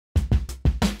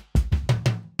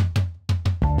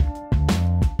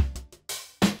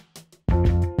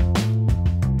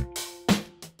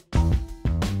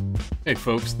Hey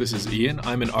folks, this is Ian.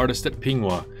 I'm an artist at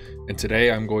Pingwa, and today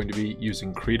I'm going to be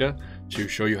using Krita to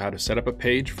show you how to set up a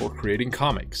page for creating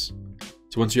comics.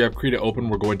 So once you have Krita open,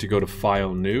 we're going to go to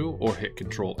File New or hit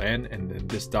Control-N, and then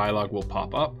this dialog will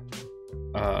pop up.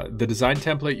 The design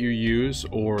template you use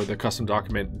or the custom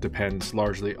document depends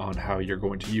largely on how you're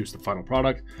going to use the final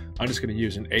product. I'm just going to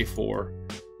use an A4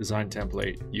 design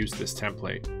template, use this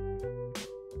template,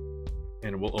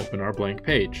 and we'll open our blank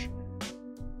page.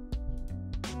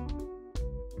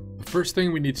 First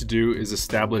thing we need to do is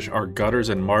establish our gutters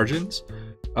and margins.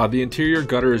 The interior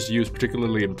gutter is used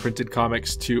particularly in printed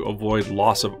comics to avoid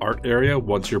loss of art area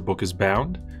once your book is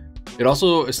bound. It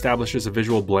also establishes a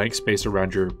visual blank space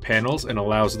around your panels and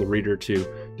allows the reader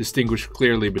to distinguish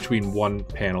clearly between one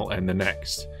panel and the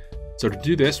next. So to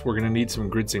do this, we're going to need some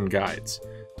grids and guides.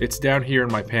 It's down here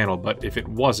in my panel, but if it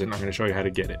wasn't, I'm going to show you how to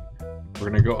get it. We're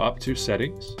going to go up to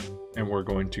Settings, and we're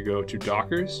going to go to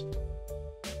Dockers,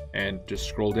 and just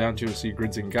scroll down to see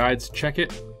grids and guides, check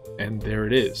it, and there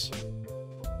it is.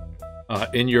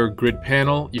 In your grid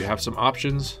panel, you have some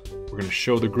options. We're going to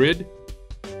show the grid.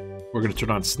 We're going to turn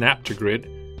on snap to grid,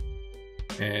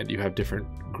 and you have different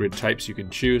grid types you can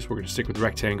choose. We're going to stick with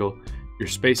rectangle. Your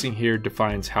spacing here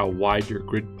defines how wide your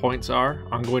grid points are.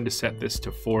 I'm going to set this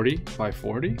to 40 by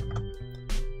 40.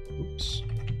 Oops.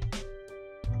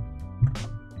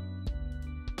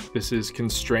 This is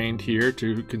constrained here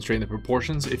to constrain the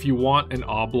proportions. If you want an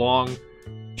oblong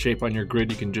shape on your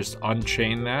grid, you can just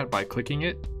unchain that by clicking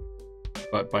it.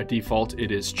 But by default,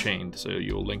 it is chained, so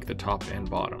you'll link the top and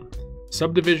bottom.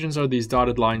 Subdivisions are these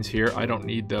dotted lines here. I don't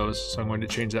need those, so I'm going to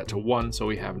change that to 1 so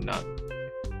we have none.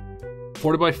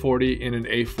 40 by 40 in an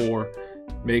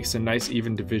A4 makes a nice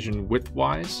even division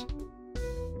width-wise.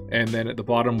 And then at the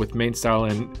bottom with main style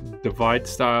and divide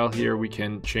style here, we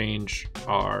can change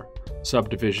our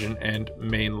subdivision and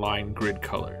main line grid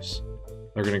colors.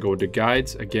 They're going to go to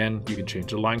guides. Again, you can change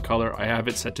the line color. I have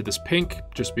it set to this pink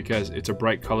just because it's a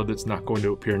bright color that's not going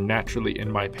to appear naturally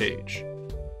in my page.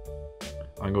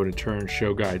 I'm going to turn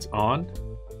show guides on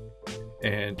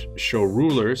and show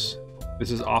rulers. This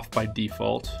is off by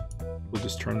default. We'll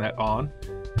just turn that on.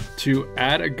 To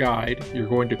add a guide, you're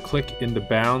going to click in the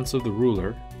bounds of the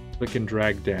ruler, click and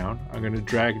drag down. I'm going to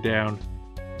drag down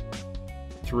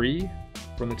 3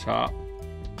 from the top,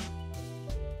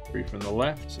 3 from the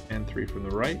left, and 3 from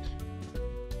the right.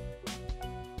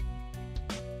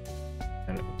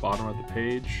 And at the bottom of the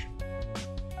page,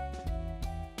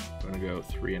 I'm going to go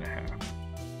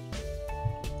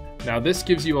 3.5. Now this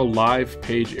gives you a live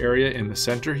page area in the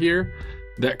center here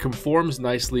that conforms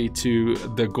nicely to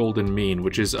the golden mean,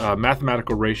 which is a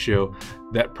mathematical ratio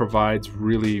that provides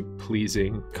really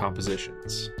pleasing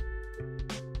compositions.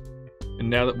 And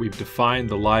now that we've defined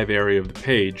the live area of the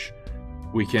page,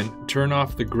 we can turn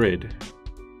off the grid.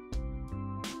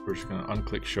 We're just going to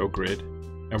unclick show grid,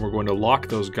 and we're going to lock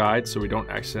those guides so we don't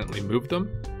accidentally move them.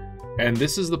 And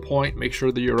this is the point, make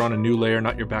sure that you're on a new layer,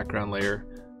 not your background layer.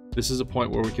 This is a point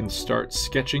where we can start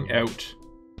sketching out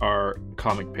our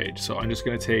comic page. So I'm just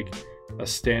going to take a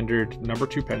standard number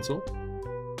 2 pencil,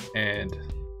 and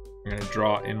I'm going to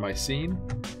draw in my scene.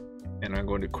 And I'm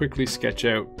going to quickly sketch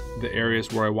out the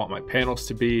areas where I want my panels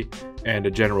to be and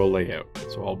a general layout.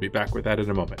 So I'll be back with that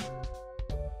in a moment.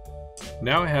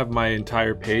 Now I have my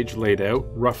entire page laid out,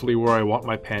 roughly where I want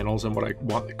my panels and what I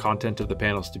want the content of the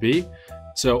panels to be.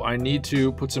 So I need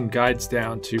to put some guides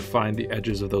down to find the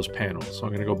edges of those panels. So I'm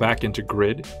going to go back into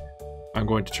grid. I'm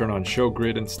going to turn on show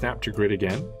grid and snap to grid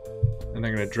again. And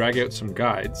I'm going to drag out some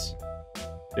guides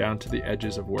down to the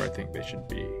edges of where I think they should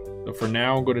be. So for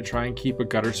now, I'm going to try and keep a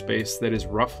gutter space that is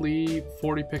roughly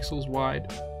 40 pixels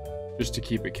wide, just to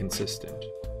keep it consistent.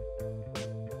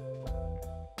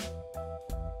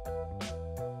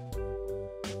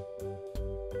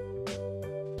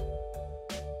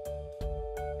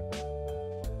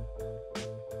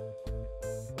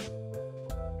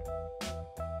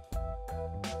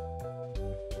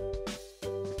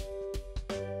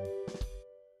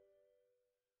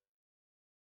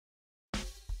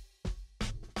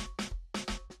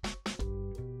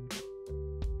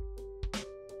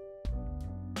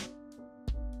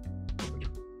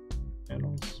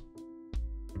 Panels.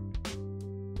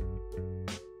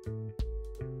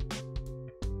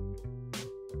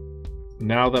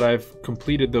 Now that I've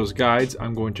completed those guides,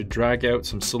 I'm going to drag out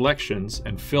some selections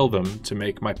and fill them to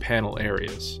make my panel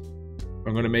areas.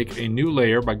 I'm going to make a new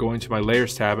layer by going to my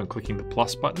Layers tab and clicking the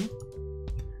plus button.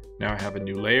 Now I have a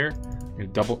new layer. I'm going to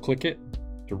double click it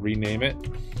to rename it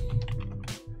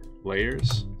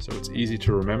Layers, so it's easy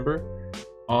to remember.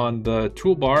 On the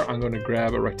toolbar, I'm going to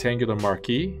grab a rectangular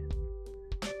marquee,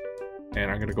 and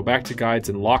I'm going to go back to guides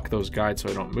and lock those guides so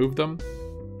I don't move them.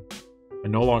 I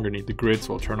no longer need the grid,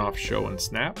 so I'll turn off show and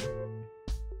snap.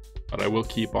 But I will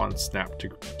keep on snap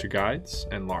to guides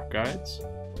and lock guides.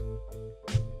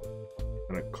 I'm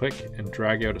going to click and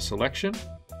drag out a selection.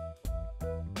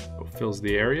 So it fills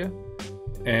the area.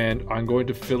 And I'm going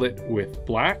to fill it with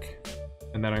black.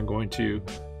 And then I'm going to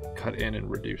cut in and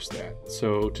reduce that.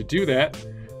 So to do that,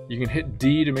 you can hit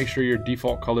D to make sure your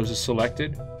default colors is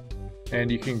selected. And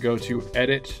you can go to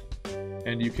edit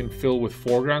and you can fill with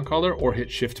foreground color or hit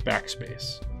shift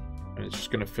backspace. And it's just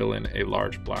going to fill in a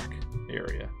large black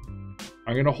area.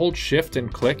 I'm going to hold shift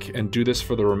and click and do this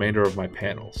for the remainder of my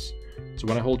panels. So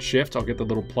when I hold shift, I'll get the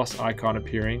little plus icon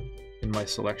appearing in my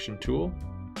selection tool.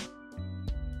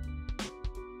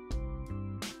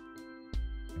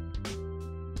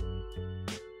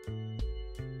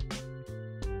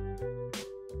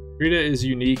 Krita is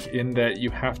unique in that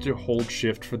you have to hold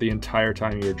shift for the entire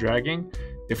time you're dragging.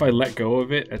 If I let go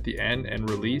of it at the end and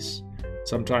release,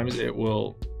 sometimes it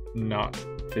will not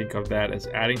think of that as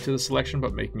adding to the selection,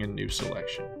 but making a new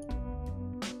selection.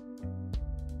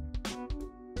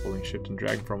 Holding shift and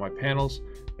dragging from my panels,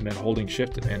 and then holding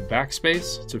shift and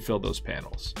backspace to fill those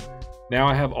panels. Now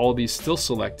I have all these still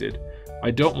selected.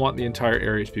 I don't want the entire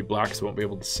area to be black so I won't be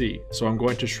able to see. So I'm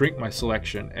going to shrink my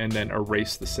selection and then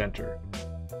erase the center.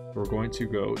 We're going to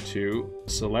go to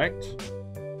select,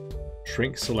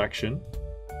 shrink selection,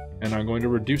 and I'm going to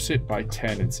reduce it by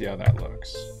 10 and see how that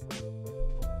looks.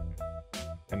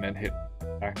 And then hit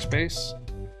backspace.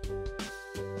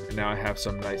 And now I have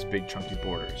some nice big chunky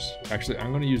borders. Actually,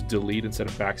 I'm going to use delete instead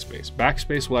of backspace.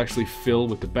 Backspace will actually fill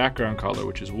with the background color,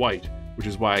 which is white, which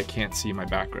is why I can't see my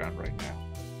background right now.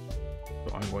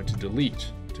 So I'm going to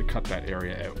delete to cut that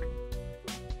area out.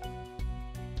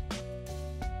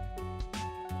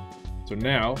 So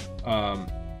now,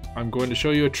 I'm going to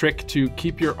show you a trick to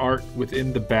keep your art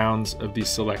within the bounds of these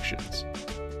selections.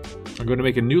 I'm going to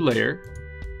make a new layer.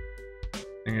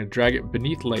 I'm going to drag it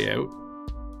beneath layout.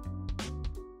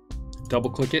 Double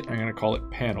click it. I'm going to call it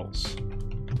panels.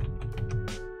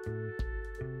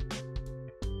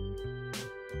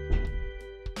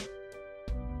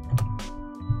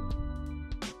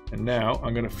 And now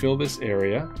I'm going to fill this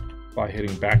area by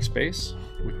hitting backspace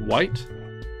with white.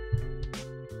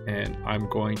 And I'm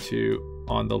going to,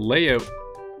 on the layout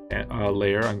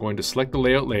layer, I'm going to select the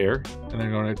layout layer, and then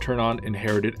I'm going to turn on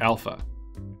inherited alpha.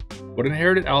 What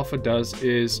inherited alpha does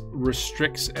is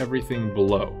restricts everything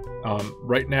below.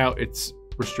 Right now it's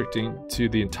restricting to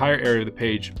the entire area of the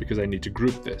page because I need to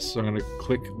group this. So I'm going to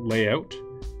click layout,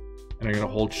 and I'm going to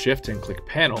hold shift and click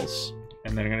panels,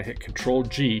 and then I'm going to hit Control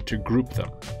G to group them.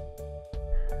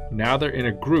 Now they're in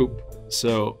a group,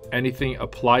 so anything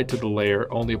applied to the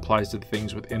layer only applies to the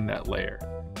things within that layer.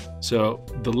 So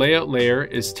the layout layer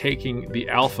is taking the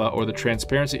alpha or the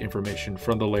transparency information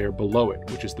from the layer below it,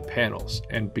 which is the panels.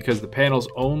 And because the panels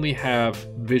only have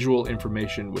visual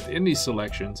information within these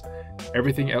selections,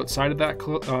 everything outside of that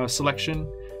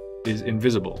selection is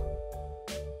invisible.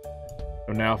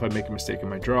 So now if I make a mistake in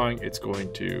my drawing, it's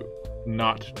going to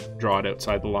not draw it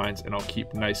outside the lines, and I'll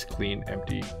keep nice, clean,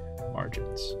 empty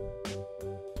margins.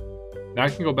 Now I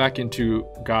can go back into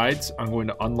guides. I'm going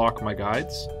to unlock my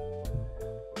guides.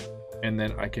 And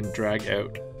then I can drag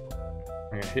out,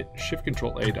 I'm going to hit Shift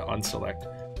Control A to unselect,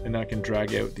 and then I can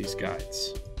drag out these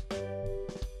guides.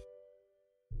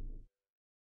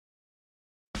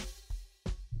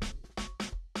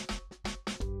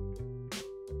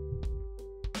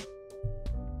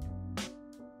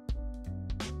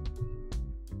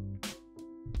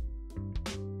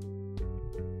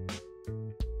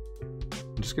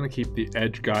 I'm just going to keep the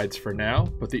edge guides for now,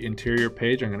 but the interior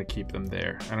page, I'm going to keep them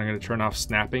there. And I'm going to turn off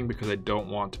snapping because I don't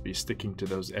want to be sticking to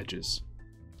those edges.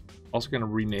 Also going to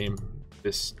rename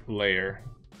this layer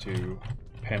to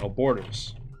panel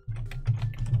borders.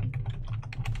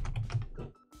 So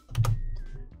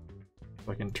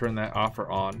I can turn that off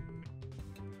or on. I'm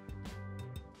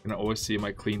going to always see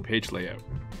my clean page layout.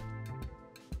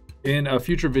 In a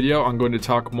future video, I'm going to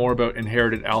talk more about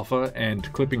inherited alpha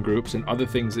and clipping groups and other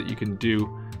things that you can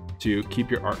do to keep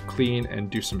your art clean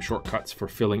and do some shortcuts for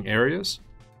filling areas.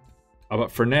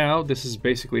 But for now, this is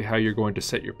basically how you're going to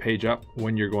set your page up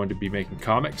when you're going to be making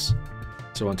comics.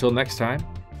 So until next time,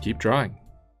 keep drawing.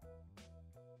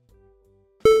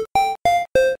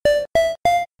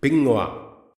 冰啊